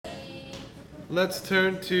Let's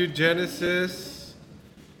turn to Genesis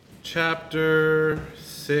chapter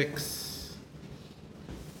 6.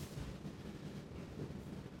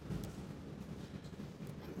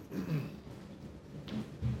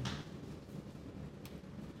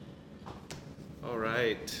 All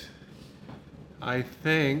right. I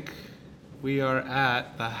think we are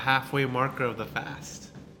at the halfway marker of the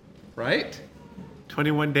fast, right?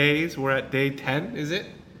 21 days. We're at day 10, is it?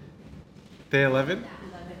 Day 11?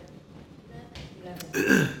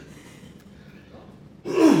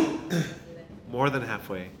 More than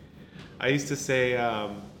halfway. I used to say,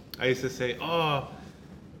 oh,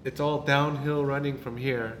 it's all downhill running from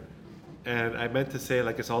here. And I meant to say,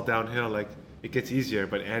 like, it's all downhill, like, it gets easier.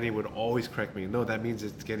 But Annie would always correct me. No, that means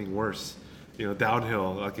it's getting worse. You know,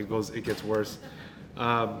 downhill, like, it gets worse.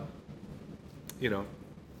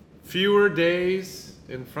 Fewer days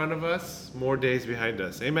in front of us, more days behind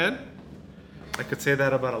us. Amen? I could say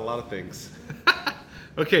that about a lot of things.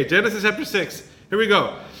 Okay, Genesis chapter 6. Here we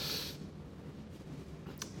go.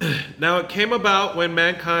 Now it came about when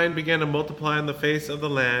mankind began to multiply on the face of the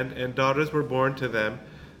land, and daughters were born to them,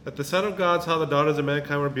 that the Son of God saw the daughters of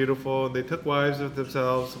mankind were beautiful, and they took wives of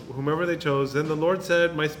themselves, whomever they chose. Then the Lord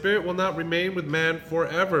said, My spirit will not remain with man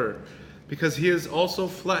forever, because he is also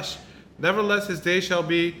flesh. Nevertheless, his days shall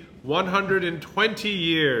be 120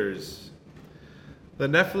 years. The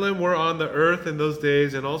Nephilim were on the earth in those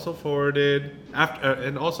days, and also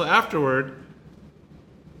afterward,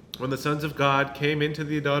 when the sons of God came into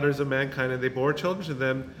the daughters of mankind, and they bore children to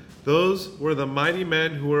them, those were the mighty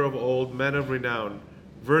men who were of old, men of renown.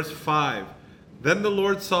 Verse 5, Then the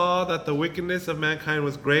Lord saw that the wickedness of mankind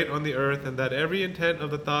was great on the earth, and that every intent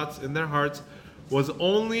of the thoughts in their hearts was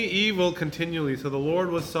only evil continually. So the Lord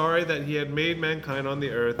was sorry that he had made mankind on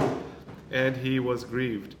the earth, and he was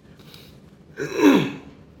grieved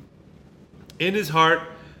in his heart.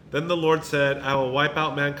 Then the Lord said, I will wipe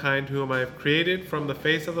out mankind whom I have created from the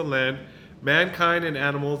face of the land, mankind and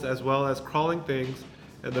animals as well as crawling things,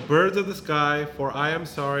 and the birds of the sky, for I am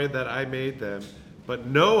sorry that I made them. But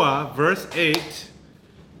Noah, verse 8,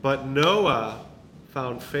 but Noah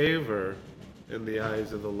found favor in the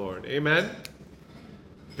eyes of the Lord. Amen?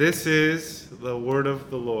 This is the word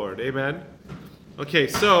of the Lord. Amen? Okay,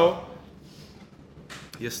 so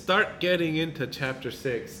you start getting into chapter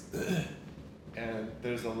 6. And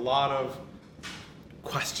there's a lot of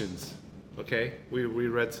questions. Okay, we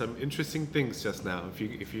read some interesting things just now.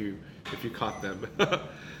 If you caught them,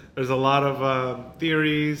 there's a lot of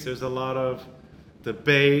theories. There's a lot of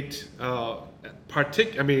debate.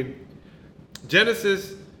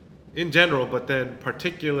 Genesis in general, but then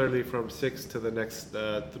particularly from 6 to the next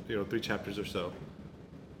 3 chapters or so.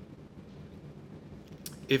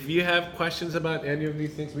 If you have questions about any of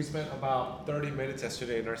these things, we spent about 30 minutes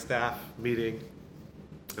yesterday in our staff meeting,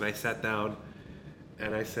 and I sat down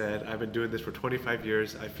and I said, I've been doing this for 25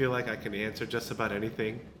 years. I feel like I can answer just about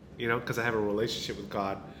anything, because I have a relationship with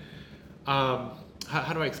God. How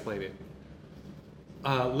do I explain it?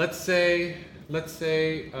 Let's say,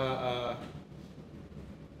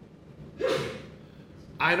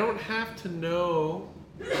 I don't have to know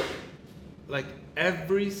like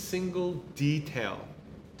every single detail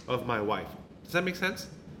of my wife. Does that make sense?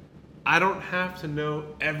 I don't have to know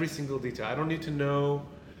every single detail. I don't need to know,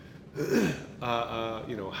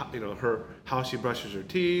 how she brushes her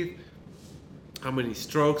teeth, how many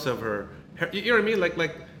strokes of her hair. You know what I mean?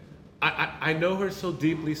 Like, I know her so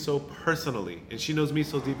deeply, so personally, and she knows me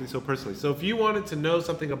so deeply, so personally. So if you wanted to know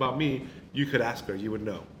something about me, you could ask her. You would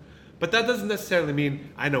know. But that doesn't necessarily mean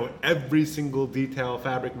I know every single detail,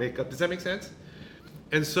 fabric, makeup. Does that make sense?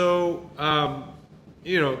 And so,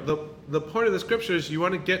 the point of the scripture is you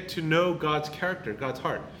want to get to know God's character, God's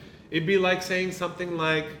heart. It'd be like saying something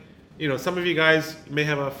like, some of you guys may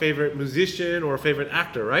have a favorite musician or a favorite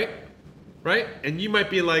actor, right? Right? And you might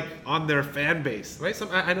be like on their fan base, right?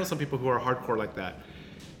 I know some people who are hardcore like that.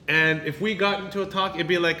 And if we got into a talk, it'd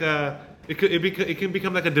be like it can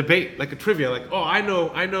become like a debate, like a trivia, like, oh, I know,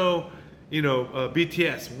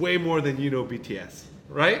 BTS way more than you know BTS,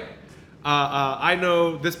 right? I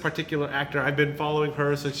know this particular actor. I've been following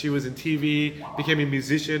her since she was in TV, became a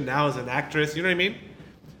musician, now is an actress. You know what I mean?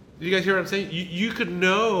 Do you guys hear what I'm saying? You could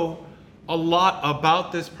know a lot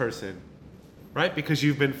about this person, right? Because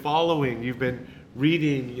you've been following, you've been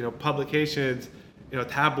reading, publications,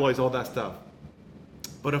 tabloids, all that stuff.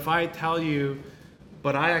 But if I tell you,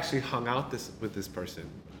 but I actually hung out with this person,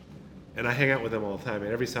 and I hang out with them all the time,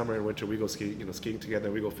 and every summer and winter we go skiing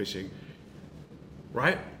together, we go fishing.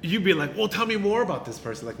 Right? You'd be like, well, tell me more about this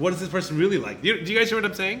person. Like, what is this person really like? Do you guys hear what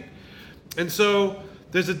I'm saying? And so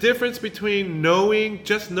There's a difference between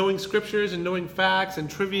just knowing scriptures and knowing facts and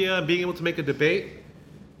trivia and being able to make a debate,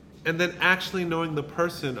 and then actually knowing the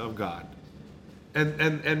person of God.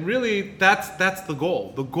 And really, that's the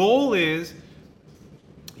goal. The goal is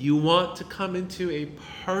you want to come into a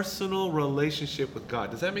personal relationship with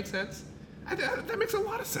God. Does that make sense? That makes a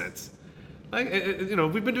lot of sense. Like,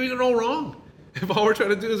 we've been doing it all wrong. If all we're trying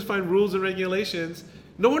to do is find rules and regulations,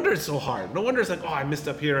 no wonder it's so hard. No wonder it's like, oh, I messed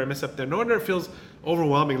up here, I messed up there. No wonder it feels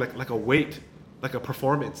overwhelming, like a weight, like a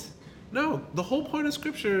performance. No, the whole point of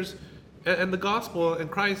scriptures and the gospel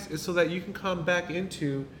and Christ is so that you can come back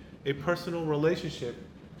into a personal relationship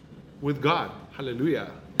with God.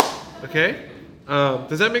 Hallelujah. Okay?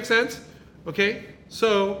 Does that make sense? Okay?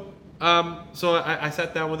 So I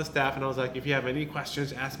sat down with the staff and I was like, if you have any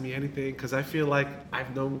questions, ask me anything, because I feel like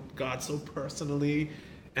I've known God so personally,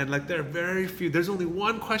 and like there are very few, there's only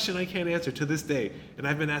one question I can't answer to this day, and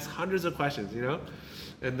I've been asked hundreds of questions,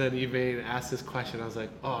 And then Elaine asked this question. I was like,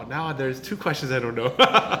 oh, now there's 2 questions I don't know.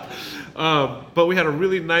 But we had a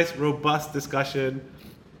really nice, robust discussion.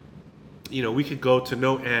 We could go to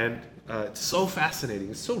no end. It's so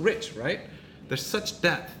fascinating. It's so rich, right? There's such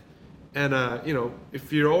depth. And,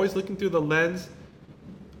 if you're always looking through the lens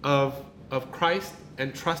of Christ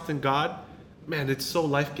and trust in God, man, it's so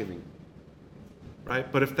life-giving, right?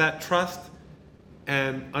 But if that trust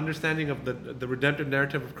and understanding of the redemptive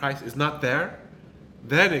narrative of Christ is not there,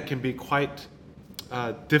 then it can be quite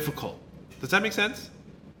difficult. Does that make sense?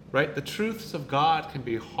 Right? The truths of God can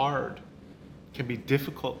be hard, can be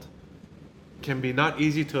difficult, can be not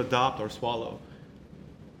easy to adopt or swallow.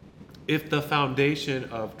 If the foundation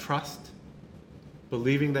of trust,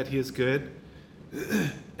 believing that he is good,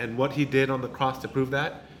 and what he did on the cross to prove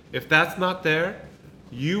that, if that's not there,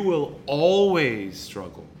 you will always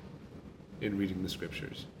struggle in reading the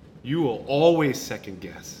scriptures. You will always second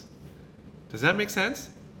guess. Does that make sense?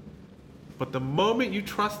 But the moment you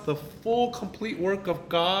trust the full, complete work of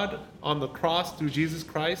God on the cross through Jesus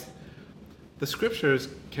Christ, the scriptures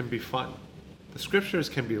can be fun. The scriptures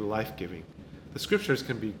can be life-giving. The scriptures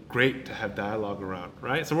can be great to have dialogue around,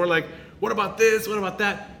 right? So we're like, what about this? What about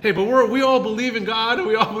that? Hey, but we all believe in God, and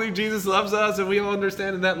we all believe Jesus loves us, and we all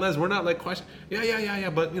understand in that lens. We're not like question, yeah,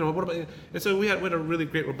 but what about? And so we had a really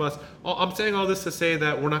great, robust. I'm saying all this to say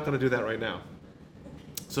that we're not going to do that right now.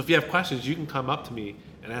 So if you have questions, you can come up to me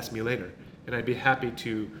and ask me later, and I'd be happy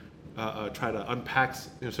to try to unpack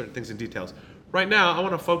certain things in details. Right now, I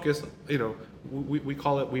want to focus. We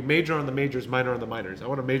call it, we major on the majors, minor on the minors. I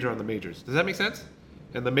want to major on the majors. Does that make sense?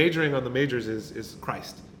 And the majoring on the majors is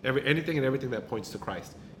Christ. Anything and everything that points to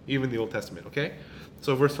Christ, even the Old Testament. Okay.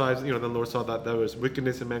 So verse 5, the Lord saw that there was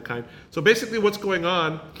wickedness in mankind. So basically, what's going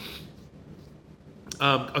on?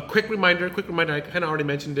 A quick reminder. I kind of already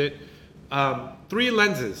mentioned it. 3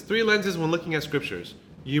 lenses when looking at scriptures.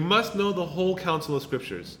 You must know the whole counsel of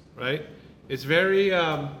scriptures, right? It's very,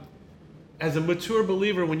 as a mature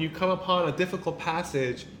believer, when you come upon a difficult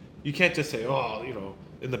passage, you can't just say,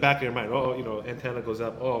 in the back of your mind, antenna goes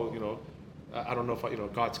up, I don't know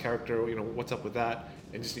if, God's character, what's up with that?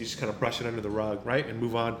 And you just kind of brush it under the rug, right? And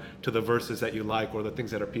move on to the verses that you like, or the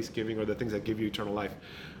things that are peace-giving, or the things that give you eternal life,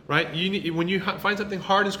 right? When you find something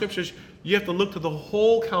hard in scriptures, you have to look to the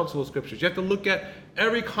whole counsel of scriptures. You have to look at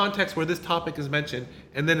every context where this topic is mentioned,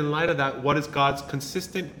 and then in light of that, what is God's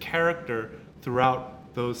consistent character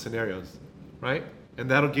throughout those scenarios, right?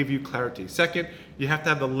 And that'll give you clarity. Second, you have to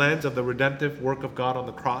have the lens of the redemptive work of God on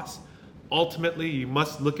the cross. Ultimately, you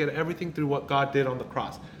must look at everything through what God did on the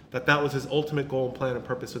cross. That was his ultimate goal and plan and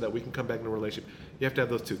purpose, so that we can come back in a relationship. You have to have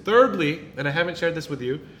those 2. Thirdly, and I haven't shared this with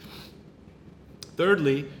you,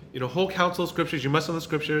 whole counsel of scriptures, you must know the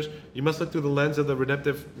scriptures. You must look through the lens of the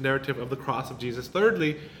redemptive narrative of the cross of Jesus.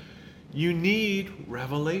 Thirdly, you need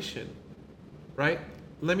revelation, right?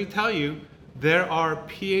 Let me tell you, there are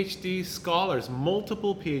PhD scholars,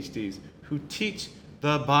 multiple PhDs, who teach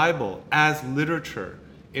the Bible as literature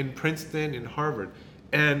in Princeton, in Harvard.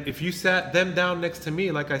 And if you sat them down next to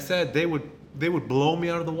me, like I said, they would blow me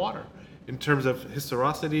out of the water in terms of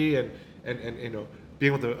historicity and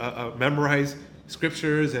being able to memorize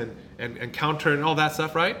scriptures and counter and all that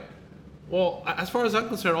stuff, right? Well, as far as I'm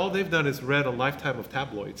concerned, all they've done is read a lifetime of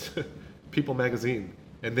tabloids, People magazine,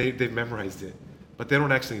 and they've memorized it. But they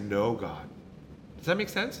don't actually know God. Does that make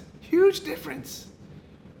sense? Huge difference,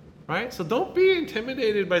 right? So don't be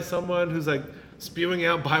intimidated by someone who's like spewing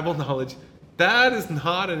out Bible knowledge. That is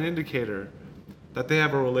not an indicator that they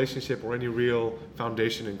have a relationship or any real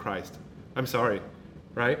foundation in Christ. I'm sorry,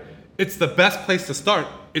 right? It's the best place to start.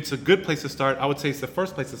 It's a good place to start. I would say it's the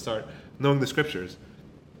first place to start, knowing the scriptures.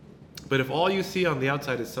 But if all you see on the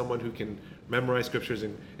outside is someone who can memorize scriptures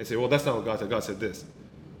and say, well, that's not what God said. God said this.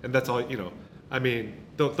 and that's all. I mean,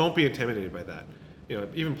 don't be intimidated by that.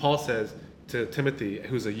 Even Paul says to Timothy,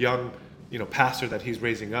 who's a young, pastor that he's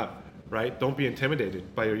raising up, right? Don't be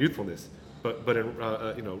intimidated by your youthfulness, but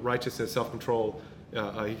in righteousness, self-control.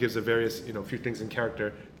 He gives a various few things in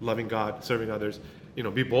character: loving God, serving others.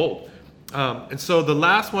 Be bold. And so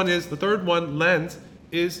the third one, lens,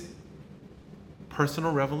 is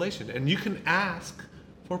personal revelation. And you can ask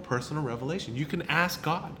for personal revelation. You can ask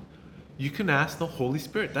God. You can ask the Holy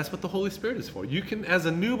Spirit. That's what the Holy Spirit is for. You can, as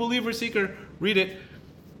a new believer seeker, read it,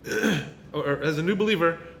 or as a new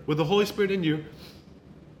believer with the Holy Spirit in you,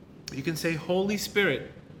 you can say, Holy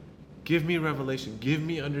Spirit, give me revelation, give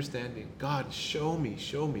me understanding. God, show me,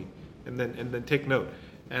 and then take note.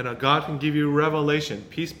 And God can give you revelation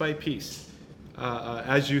piece by piece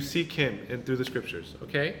as you seek Him and through the Scriptures.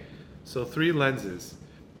 Okay, so 3 lenses.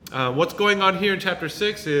 What's going on here in chapter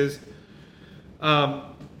 6 is,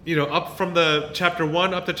 up from the chapter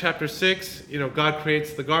 1 up to chapter 6, God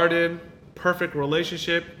creates the garden, perfect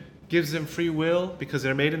relationship, gives them free will because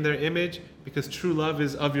they're made in their image, because true love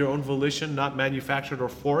is of your own volition, not manufactured or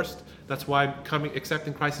forced. That's why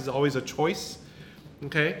accepting Christ is always a choice.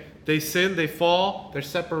 Okay? They sin, they fall, there's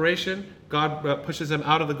separation. God pushes them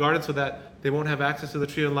out of the garden so that they won't have access to the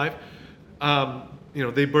tree of life.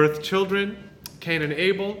 They birth children, Cain and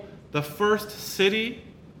Abel. The first city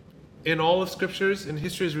in all of scriptures in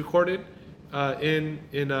history is recorded in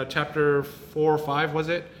chapter 4 or 5, was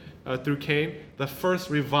it? Through Cain. The first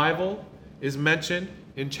revival is mentioned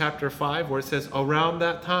in chapter 5, where it says around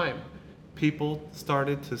that time people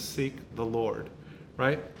started to seek the Lord,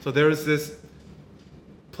 right? So there is this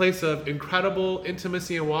place of incredible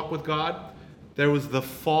intimacy and walk with God. There was the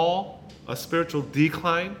fall, a spiritual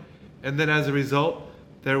decline, and then as a result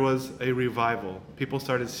there was a revival. People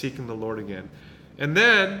started seeking the Lord again. And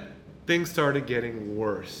then things started getting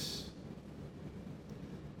worse.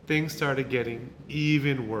 Things started getting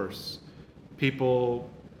even worse. People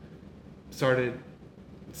started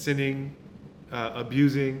sinning,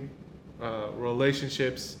 abusing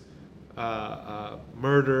relationships,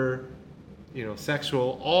 murder,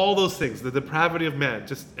 sexual, all those things, the depravity of man,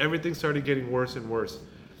 just everything started getting worse and worse.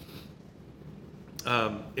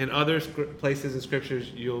 In other places in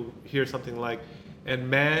scriptures, you'll hear something like, and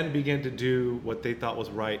man began to do what they thought was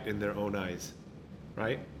right in their own eyes,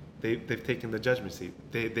 right? They've taken the judgment seat.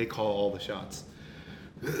 They call all the shots.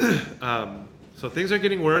 So things are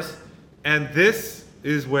getting worse, and this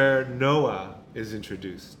is where Noah is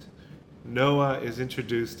introduced. Noah is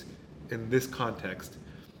introduced in this context.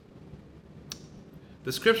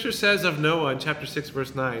 The scripture says of Noah in chapter 6,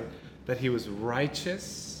 verse 9, that he was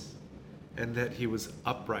righteous and that he was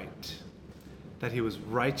upright. That he was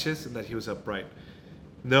righteous and that he was upright.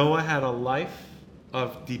 Noah had a life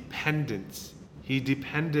of dependence. He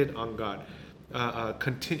depended on God.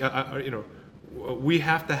 We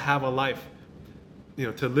have to have a life,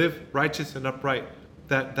 to live righteous and upright,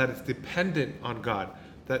 that is dependent on God,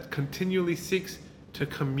 that continually seeks to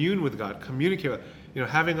commune with God, communicate with,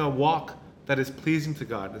 having a walk that is pleasing to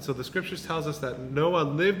God. And so the scriptures tells us that Noah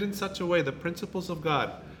lived in such a way, the principles of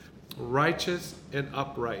God, righteous and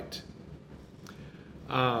upright.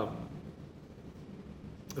 The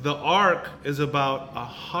ark is about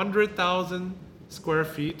 100,000 square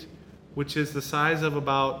feet, which is the size of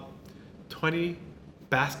about 20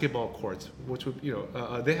 basketball courts, which would,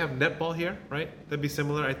 they have netball here, right? That'd be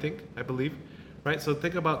similar, I believe, right? So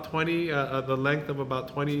think about 20, the length of about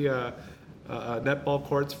 20 netball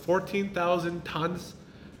courts, 14,000 tons.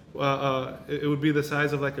 It would be the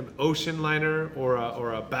size of like an ocean liner or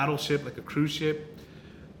a battleship, like a cruise ship.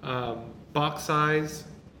 Box size,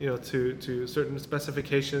 to certain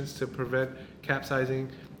specifications to prevent capsizing.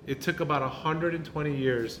 It took about 120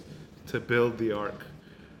 years to build the ark.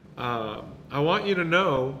 I want you to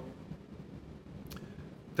know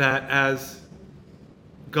that as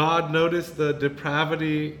God noticed the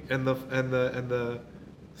depravity and the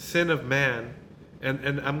sin of man,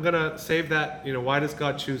 and I'm gonna save that. Why does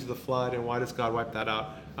God choose the flood and why does God wipe that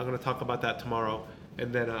out? I'm gonna talk about that tomorrow,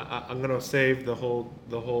 and then I'm gonna save the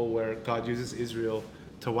whole where God uses Israel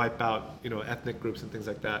to wipe out ethnic groups and things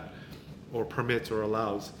like that, or permits or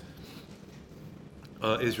allows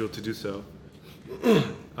Israel to do so.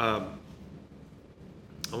 I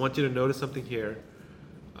want you to notice something here,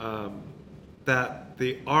 that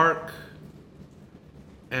the ark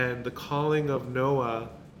and the calling of Noah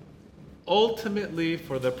ultimately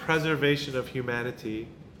for the preservation of humanity,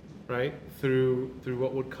 right, through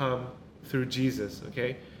what would come through Jesus,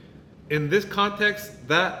 okay? In this context,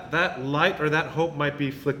 that light or that hope might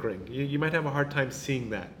be flickering. You might have a hard time seeing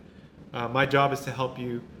that. My job is to help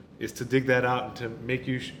you, is to dig that out and to make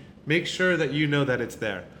you Make sure that you know that it's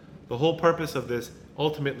there. The whole purpose of this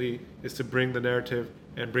ultimately is to bring the narrative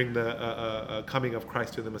and bring the coming of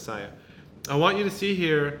Christ to the Messiah. I want you to see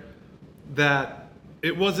here that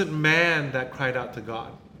it wasn't man that cried out to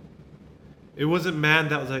God. It wasn't man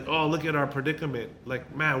that was like, oh, look at our predicament.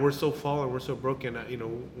 Like, man, we're so fallen, we're so broken,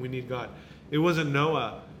 we need God. It wasn't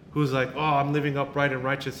Noah who's like, oh, I'm living upright and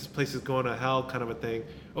righteous, this place is going to hell kind of a thing.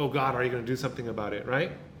 Oh, God, are you going to do something about it,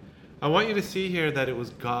 right? I want you to see here that it was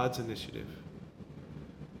God's initiative.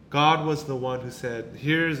 God was the one who said,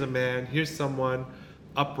 here's a man, here's someone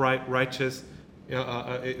upright, righteous,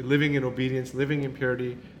 living in obedience, living in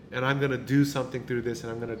purity, and I'm going to do something through this,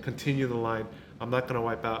 and I'm going to continue the line. I'm not going to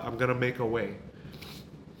wipe out. I'm going to make a way.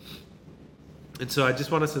 And so I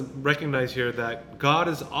just want us to recognize here that God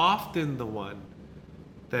is often the one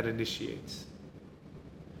that initiates.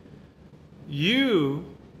 You,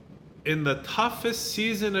 in the toughest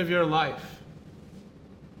season of your life,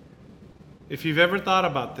 if you've ever thought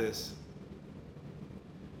about this,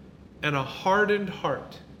 and a hardened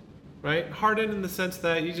heart, right? Hardened in the sense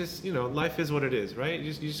that you just, life is what it is, right?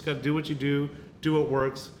 You just got to do what you do what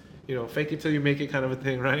works, fake it till you make it kind of a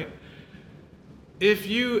thing, right? If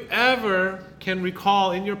you ever can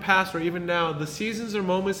recall in your past or even now, the seasons or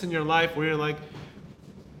moments in your life where you're like,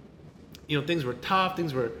 things were tough,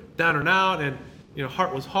 things were down and out, and,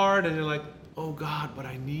 heart was hard, and you're like, oh God, but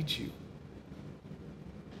I need you.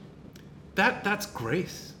 That's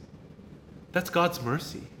grace. That's God's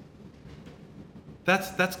mercy.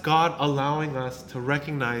 That's God allowing us to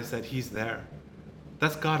recognize that He's there.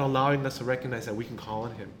 That's God allowing us to recognize that we can call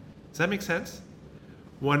on Him. Does that make sense?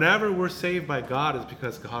 Whenever we're saved by God, it's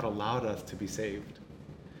because God allowed us to be saved.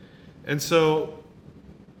 And so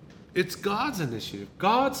it's God's initiative.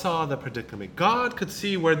 God saw the predicament. God could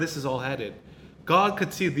see where this is all headed. God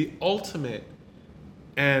could see the ultimate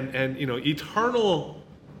and eternal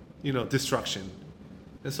destruction.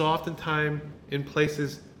 And so oftentimes in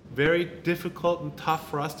places very difficult and tough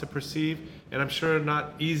for us to perceive, and I'm sure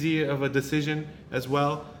not easy of a decision as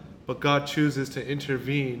well, but God chooses to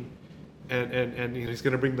intervene, and He's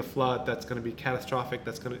going to bring the flood that's going to be catastrophic,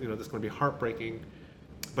 that's going to be heartbreaking,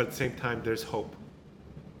 but at the same time there's hope.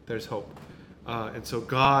 There's hope. And so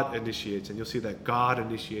God initiates, and you'll see that God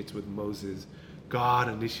initiates with Moses. God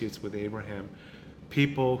initiates with Abraham.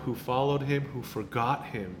 People who followed Him, who forgot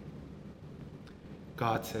Him,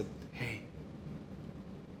 God said, hey,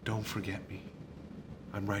 don't forget me.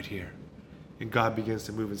 I'm right here. And God begins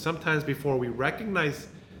to move. And sometimes before we recognize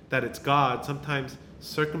that it's God, sometimes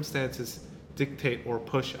circumstances dictate or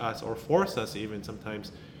push us or force us even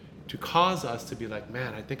sometimes to cause us to be like,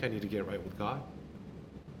 man, I think I need to get right with God.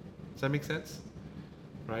 Does that make sense?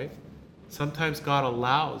 Right? Sometimes God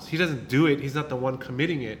allows. He doesn't do it. He's not the one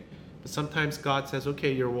committing it. But sometimes God says,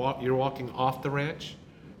 okay, you're walking off the ranch.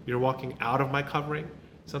 You're walking out of my covering.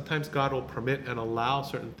 Sometimes God will permit and allow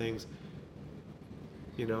certain things,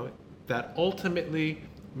 that ultimately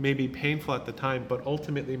may be painful at the time, but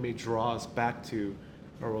ultimately may draw us back to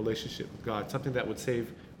a relationship with God. Something that would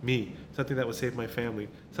save me. Something that would save my family.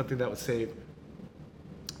 Something that would save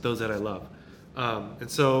those that I love. And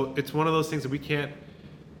so it's one of those things that we can't,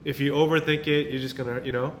 if you overthink it, you're just going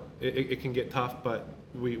to, it can get tough, but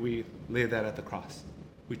we lay that at the cross.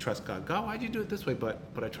 We trust God. God, why'd you do it this way? But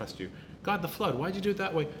I trust you. God, the flood, why'd you do it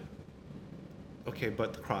that way? Okay,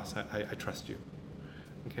 but the cross, I trust you.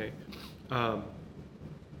 Okay.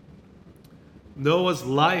 Noah's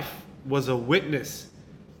life was a witness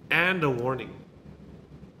and a warning.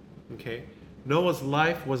 Okay. Noah's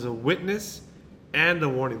life was a witness and a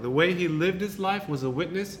warning. The way he lived his life was a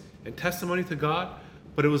witness and testimony to God,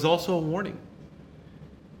 but it was also a warning.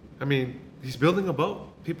 I mean, he's building a boat.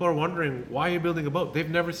 People are wondering, why are you building a boat? They've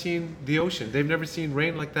never seen the ocean. They've never seen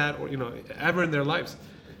rain like that, or ever in their lives.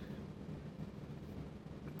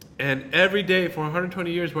 And every day for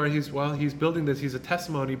 120 years while he's building this, he's a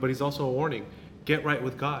testimony, but he's also a warning. Get right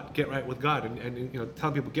with God. Get right with God. And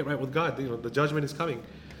tell people, get right with God. The judgment is coming.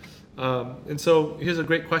 And so here's a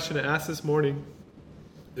great question to ask this morning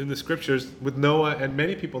in the scriptures with Noah and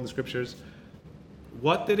many people in the scriptures.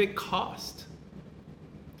 What did it cost?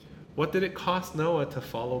 What did it cost Noah to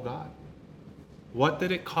follow God? What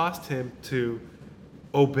did it cost him to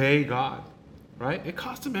obey God? Right? It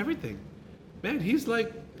cost him everything. Man, he's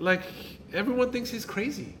like everyone thinks he's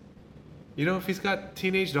crazy. If he's got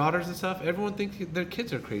teenage daughters and stuff, everyone thinks their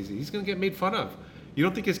kids are crazy. He's going to get made fun of. You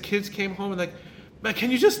don't think his kids came home and like, man, can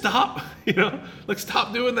you just stop?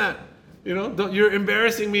 Stop doing that. You're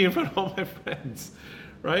embarrassing me in front of all my friends.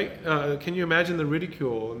 Right? Can you imagine the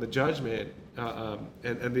ridicule and the judgment and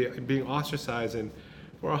the being ostracized, and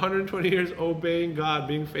for 120 years obeying God,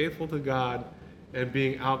 being faithful to God, and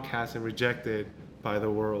being outcast and rejected by the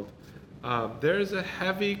world. There's a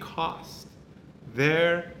heavy cost.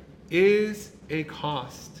 There is a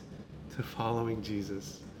cost to following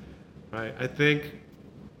Jesus, right? I think,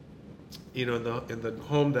 in the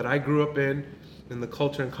home that I grew up in the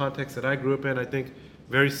culture and context that I grew up in, I think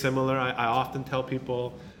very similar. I often tell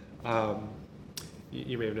people,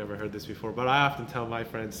 you may have never heard this before, but I often tell my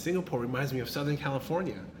friends, Singapore reminds me of Southern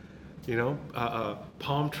California.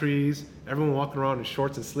 Palm trees, everyone walking around in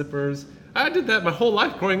shorts and slippers. I did that my whole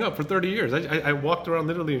life growing up for 30 years. I walked around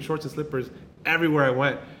literally in shorts and slippers everywhere I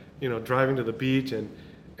went, driving to the beach and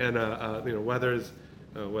weather's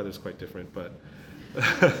quite different, but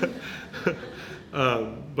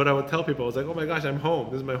but I would tell people, I was like, oh my gosh, I'm home.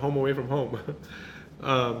 This is my home away from home.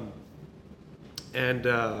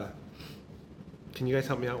 Can you guys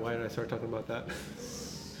help me out? Why did I start talking about that?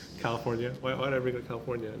 California. Why did I bring up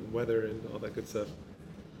California and weather and all that good stuff?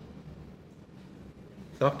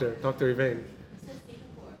 Dr. Yvain.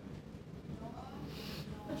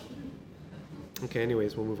 Okay,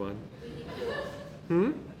 anyways, we'll move on.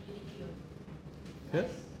 Yeah?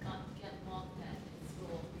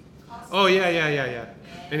 Oh, yeah.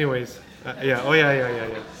 Anyways, yeah.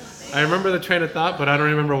 I remember the train of thought, but I don't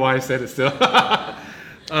remember why I said it still.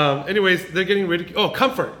 Anyways, they're getting ridiculed. Oh,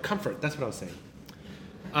 comfort. That's what I was saying.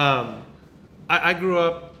 I grew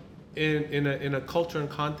up in a culture and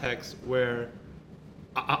context where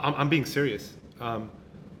I'm being serious.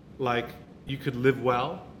 Like, you could live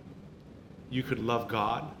well, you could love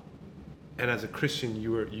God, and as a Christian,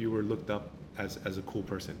 you were looked up as a cool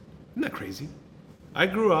person. Isn't that crazy? I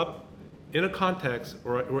grew up in a context,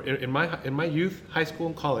 or in my youth, high school,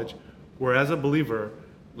 and college, where as a believer,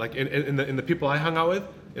 like in the people I hung out with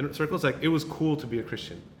in circles, like, it was cool to be a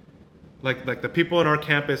Christian. Like the people on our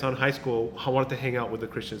campus on high school wanted to hang out with the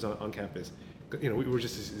Christians on campus. We were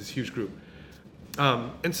just this huge group.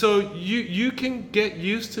 And so you can get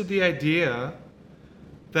used to the idea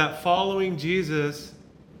that following Jesus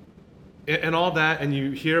and all that, and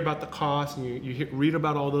you hear about the cost, and you read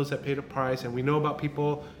about all those that paid a price, and we know about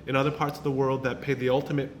people in other parts of the world that paid the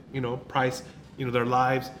ultimate, price, their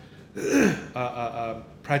lives,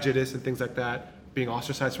 prejudice and things like that, being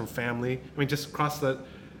ostracized from family. Just across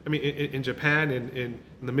in Japan, in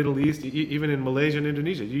the Middle East, even in Malaysia and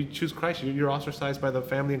Indonesia, you choose Christ, you're ostracized by the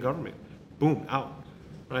family and government. Boom, out,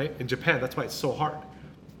 right? In Japan, that's why it's so hard.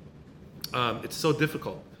 It's so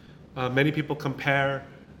difficult. Many people compare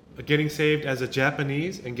getting saved as a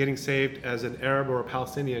Japanese and getting saved as an Arab or a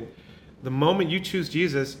Palestinian. The moment you choose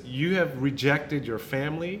Jesus, you have rejected your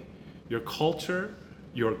family, your culture,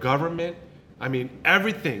 your government.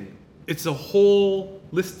 Everything. It's a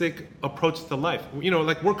holistic approach to life.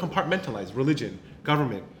 Like, we're compartmentalized: religion,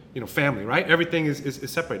 government, family, right? Everything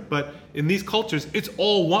is separate. But in these cultures, it's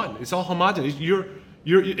all one. It's all homogenous.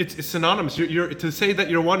 It's synonymous. To say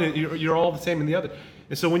that you're one, you're all the same in the other.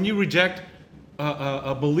 And so when you reject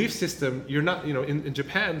a belief system, you're not, in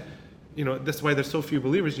Japan, that's why there's so few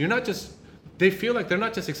believers. They feel like they're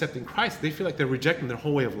not just accepting Christ, they feel like they're rejecting their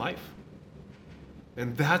whole way of life.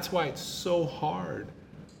 And that's why it's so hard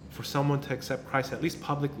for someone to accept Christ, at least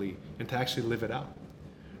publicly, and to actually live it out,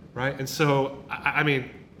 right? And so,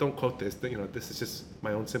 don't quote this. This is just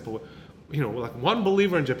my own simple. Like, one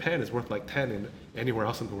believer in Japan is worth like 10 in anywhere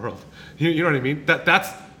else in the world. You know what I mean? But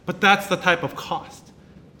that's the type of cost.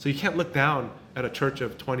 So you can't look down at a church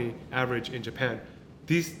of 20 average in Japan.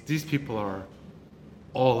 These people are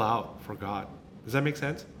all out for God. Does that make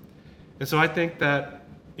sense? And so I think that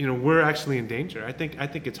we're actually in danger. I think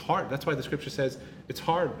it's hard. That's why the scripture says it's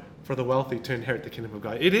hard for the wealthy to inherit the kingdom of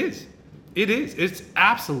God. It is. It's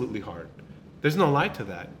absolutely hard. There's no lie to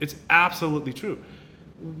that. It's absolutely true.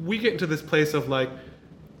 We get into this place of like,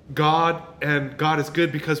 God is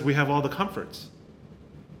good because we have all the comforts.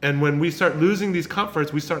 And when we start losing these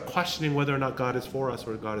comforts, we start questioning whether or not God is for us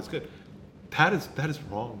or God is good. That is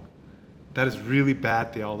wrong. That is really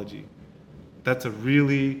bad theology. That's a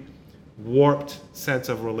really warped sense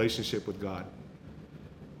of relationship with God.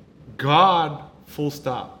 God, full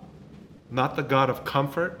stop. Not the God of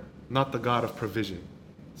comfort, not the God of provision.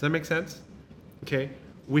 Does that make sense? Okay?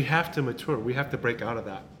 We have to mature. We have to break out of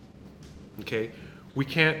that. Okay? We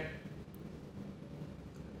can't,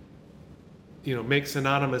 make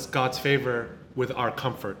synonymous God's favor with our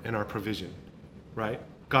comfort and our provision, right?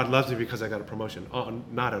 God loves me because I got a promotion. Oh,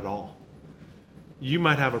 not at all. You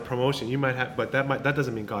might have a promotion, but that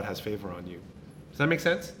doesn't mean God has favor on you. Does that make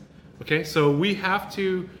sense? Okay, so we have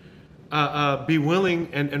to be willing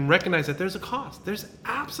and recognize that there's a cost. There's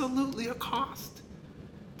absolutely a cost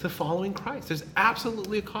to following Christ. There's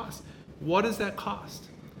absolutely a cost. What is that cost?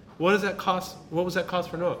 What does that cost? What was that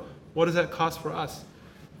cost for Noah? What does that cost for us?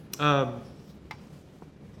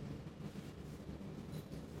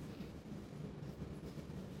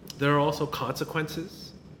 There are also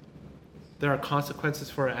consequences. There are consequences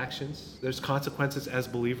for our actions. There's consequences as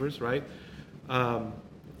believers, right?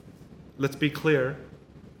 Let's be clear.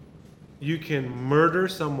 You can murder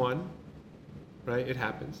someone, right? It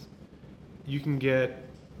happens. You can get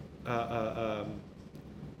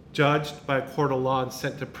judged by a court of law and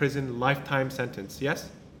sent to prison, lifetime sentence, yes?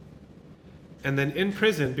 And then in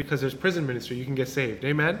prison, because there's prison ministry, you can get saved,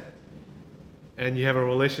 amen? And you have a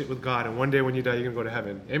relationship with God, and one day when you die, you're going to go to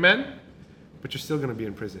heaven, amen? But you're still going to be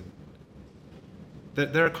in prison.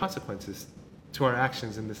 There are consequences to our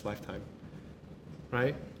actions in this lifetime,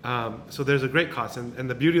 right? So there's a great cost, and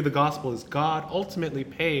the beauty of the gospel is God ultimately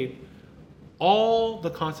paid all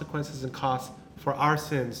the consequences and costs for our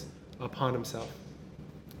sins upon himself.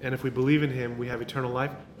 And if we believe in him, we have eternal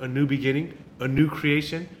life, a new beginning, a new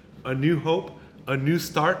creation, a new hope, a new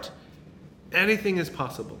start. Anything is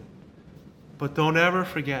possible. But don't ever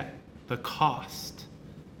forget the cost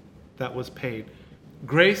that was paid.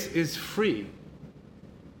 Grace is free,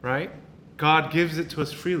 right? God gives it to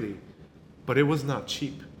us freely, but it was not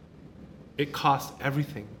cheap. It cost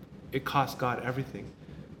everything. It cost God everything.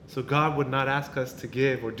 So God would not ask us to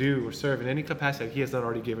give or do or serve in any capacity that he has not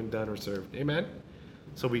already given, done, or served. Amen?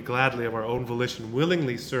 So we gladly, of our own volition,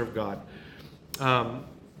 willingly serve God.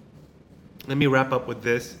 Let me wrap up with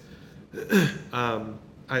this.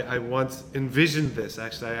 I once envisioned this,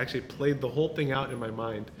 actually. I actually played the whole thing out in my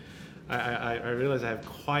mind. I realize I have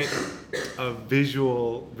quite a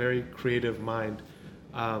visual, very creative mind.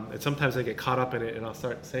 And sometimes I get caught up in it and I'll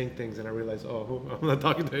start saying things and I realize, I'm not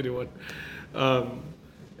talking to anyone.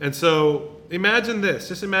 And so imagine this,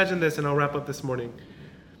 just imagine this, and I'll wrap up this morning.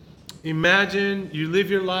 Imagine you live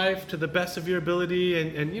your life to the best of your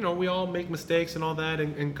ability, and you know, we all make mistakes and all that,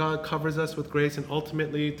 and God covers us with grace, and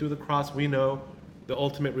ultimately through the cross we know the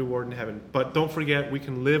ultimate reward in heaven. But don't forget, we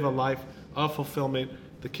can live a life of fulfillment,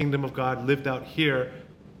 the kingdom of God lived out here,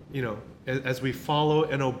 you know, as we follow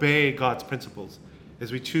and obey God's principles,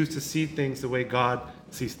 as we choose to see things the way God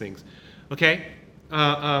sees things. Okay?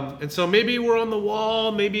 And so maybe we're on the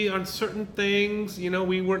wall, maybe on certain things, you know,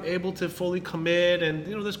 we weren't able to fully commit, and,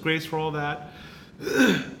 you know, there's grace for all that.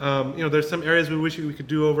 You know, there's some areas we wish we could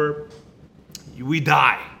do over. We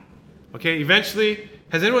die. Okay, eventually,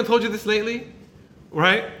 has anyone told you this lately?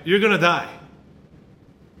 Right? You're going to die.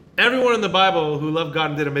 Everyone in the Bible who loved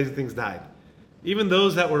God and did amazing things died. Even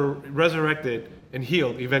those that were resurrected and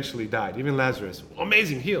healed eventually died. Even Lazarus,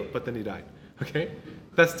 amazing, healed, but then he died. Okay?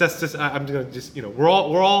 That's just, I'm going to just, you know, we're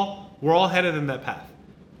all headed in that path.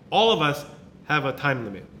 All of us have a time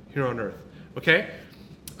limit here on earth. Okay?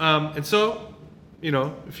 And so, you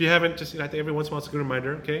know, if you haven't, just, I think every once in a while it's a good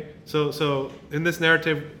reminder. Okay? So in this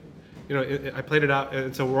narrative, you know, I played it out,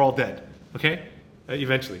 and so we're all dead. Okay?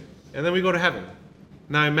 Eventually. And then we go to heaven.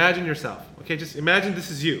 Now imagine yourself. Okay? Just imagine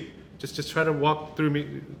this is you. Just try to walk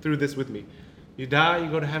through this with me. You die, you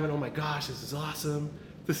go to heaven. Oh my gosh, this is awesome.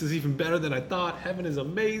 This is even better than I thought. Heaven is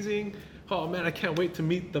amazing. Oh man, I can't wait to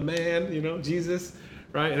meet the man, you know, Jesus,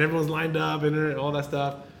 right? And everyone's lined up and all that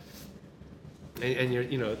stuff. And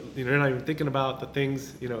you're not even thinking about the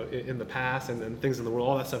things, you know, in the past and things in the world.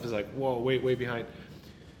 All that stuff is like, whoa, way behind.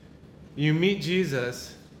 You meet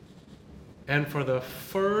Jesus, and for the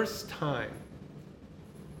first time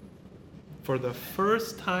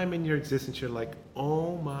in your existence, you're like,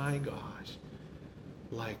 oh my gosh,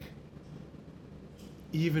 like,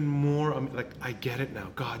 even more, like, I get it now.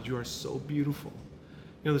 God, you are so beautiful.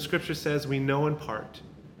 You know, the scripture says we know in part,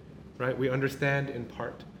 right? We understand in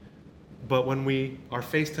part. But when we are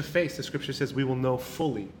face to face, the scripture says we will know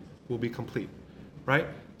fully, we'll be complete, right?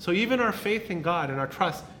 So even our faith in God and our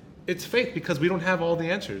trust, it's faith because we don't have all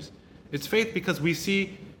the answers. It's faith because we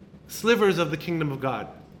see slivers of the kingdom of God.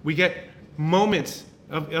 We get moments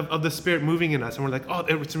of the Spirit moving in us, and we're like, oh,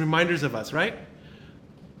 it's reminders of us, right?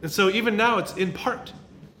 And so even now it's in part,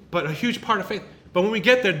 but a huge part of faith. But when we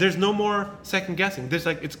get there, there's no more second guessing. There's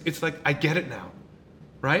like, it's like, I get it now,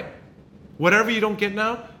 right? Whatever you don't get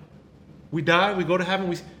now, we die, we go to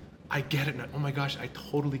heaven, I get it now. Oh my gosh, I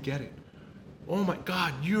totally get it. Oh my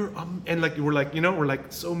God, and like, we're like, you know, we're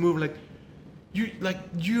like so moved,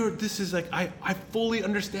 this is like, I fully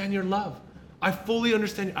understand your love. I fully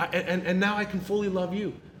understand, and now I can fully love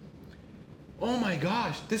you. Oh my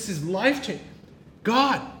gosh, this is life-changing.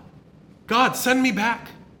 God, send me back.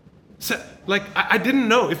 Like, I didn't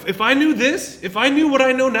know. If I knew this, if I knew what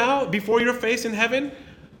I know now before your face in heaven,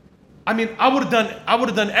 I mean, I would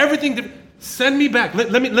have done everything. Send me back.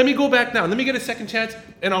 Let me go back now. Let me get a second chance,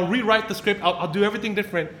 and I'll rewrite the script. I'll do everything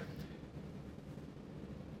different.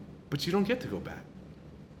 but you don't get to go back.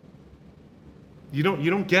 You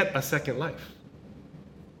don't get a second life.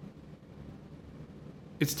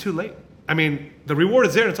 It's too late. I mean, the reward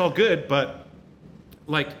is there and it's all good, but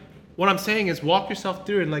like what I'm saying is walk yourself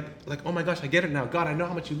through and like, oh my gosh, I get it now. God, I know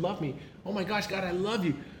how much you love me. Oh my gosh, God, I love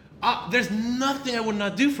you. There's nothing I would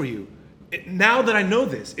not do for you. Now that I know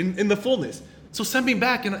this in the fullness. So send me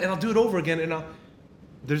back and I'll do it over again. And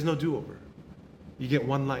there's no do-over. You get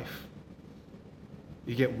one life.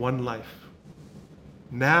 You get one life.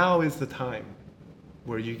 Now is the time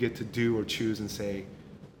where you get to do or choose and say,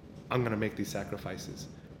 I'm going to make these sacrifices.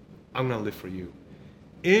 I'm going to live for you.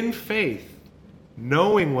 In faith,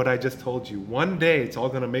 knowing what I just told you, one day it's all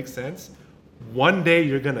going to make sense. One day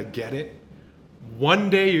you're going to get it. One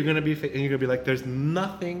day you're going to be, and you're going to be like, there's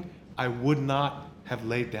nothing I would not have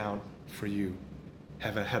laid down for you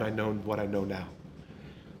had I known what I know now.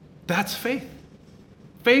 That's faith.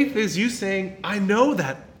 Faith is you saying, I know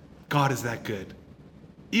that God is that good,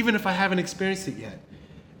 even if I haven't experienced it yet.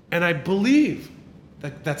 And I believe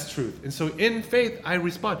that that's truth. And so in faith, I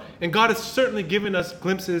respond. And God has certainly given us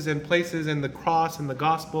glimpses and places in the cross and the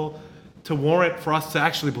gospel to warrant for us to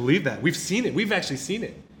actually believe that. We've seen it. We've actually seen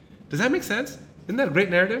it. Does that make sense? Isn't that a great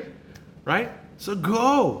narrative? Right? So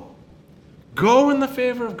go. Go in the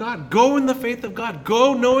favor of God. Go in the faith of God.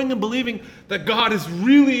 Go knowing and believing that God is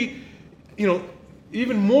really,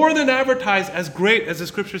 even more than advertised, as great as the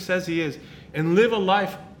scripture says he is. And live a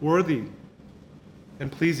life worthy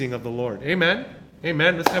and pleasing of the Lord. Amen?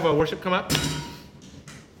 Amen. Let's have our worship come up.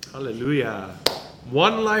 Hallelujah.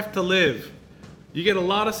 One life to live. You get a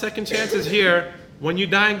lot of second chances here. When you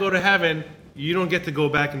die and go to heaven, you don't get to go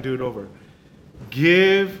back and do it over.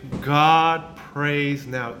 Give God praise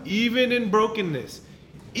now. Even in brokenness,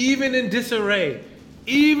 even in disarray,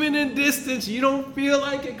 even in distance, you don't feel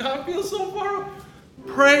like it. God feels so far.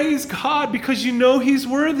 Praise God because you know he's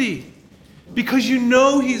worthy. Because you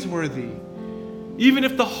know he's worthy. Even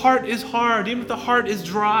if the heart is hard, even if the heart is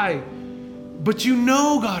dry, but you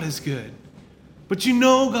know God is good. But you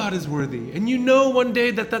know God is worthy. And you know one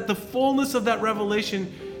day that the fullness of that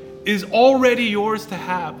revelation is already yours to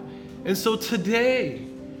have. And so today,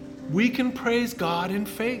 we can praise God in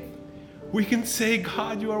faith. We can say,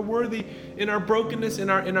 God, you are worthy in our brokenness, in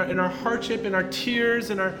our hardship, in our tears,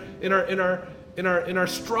 in our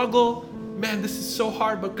struggle. Man, this is so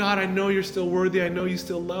hard, but God, I know you're still worthy. I know you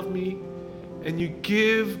still love me. And you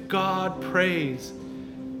give God praise.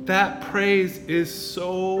 That praise is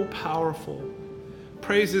so powerful.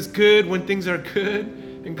 Praise is good when things are good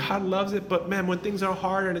and God loves it. But man, when things are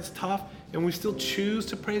hard and it's tough and we still choose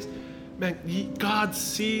to praise, man, God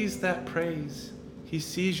sees that praise. He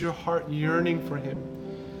sees your heart yearning for him.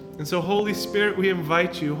 And so Holy Spirit, we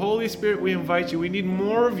invite you. Holy Spirit, we invite you. We need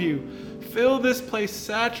more of you. Fill this place,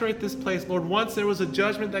 saturate this place. Lord, once there was a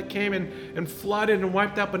judgment that came and flooded and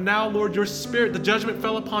wiped out, but now, Lord, your Spirit, the judgment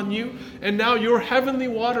fell upon you, and now your heavenly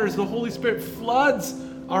waters, the Holy Spirit, floods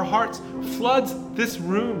our hearts, floods this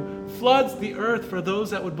room, floods the earth for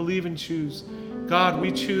those that would believe and choose. God,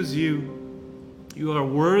 we choose you. You are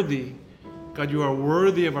worthy. God, you are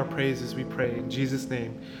worthy of our praises, we pray in Jesus'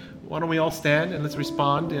 name. Why don't we all stand and let's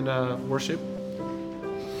respond in worship.